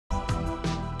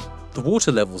The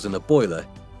water levels in a boiler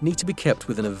need to be kept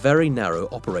within a very narrow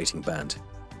operating band.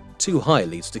 Too high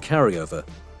leads to carryover.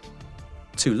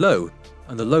 Too low,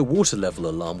 and the low water level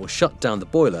alarm will shut down the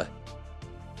boiler.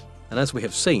 And as we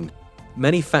have seen,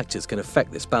 many factors can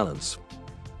affect this balance.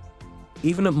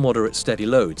 Even at moderate steady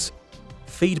loads,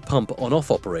 feed pump on-off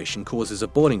operation causes a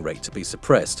boiling rate to be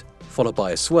suppressed, followed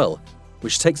by a swell,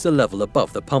 which takes the level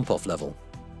above the pump-off level.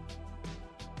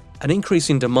 An increase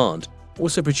in demand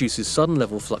also produces sudden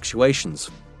level fluctuations.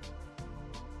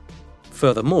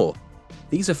 Furthermore,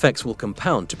 these effects will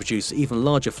compound to produce even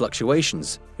larger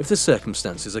fluctuations if the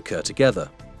circumstances occur together.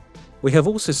 We have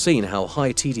also seen how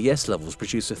high TDS levels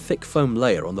produce a thick foam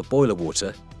layer on the boiler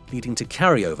water, leading to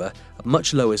carryover at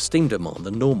much lower steam demand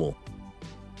than normal.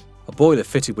 A boiler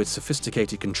fitted with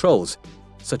sophisticated controls,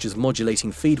 such as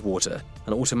modulating feed water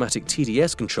and automatic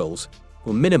TDS controls,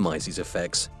 will minimize these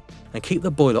effects and keep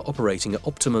the boiler operating at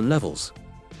optimum levels.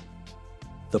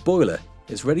 The boiler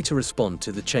is ready to respond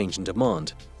to the change in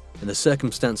demand and the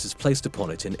circumstances placed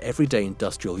upon it in everyday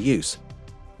industrial use,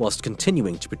 whilst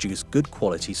continuing to produce good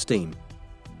quality steam.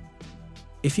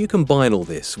 If you combine all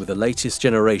this with the latest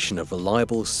generation of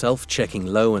reliable self-checking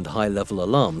low and high level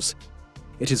alarms,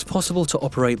 it is possible to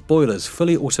operate boilers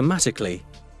fully automatically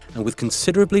and with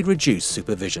considerably reduced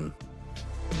supervision.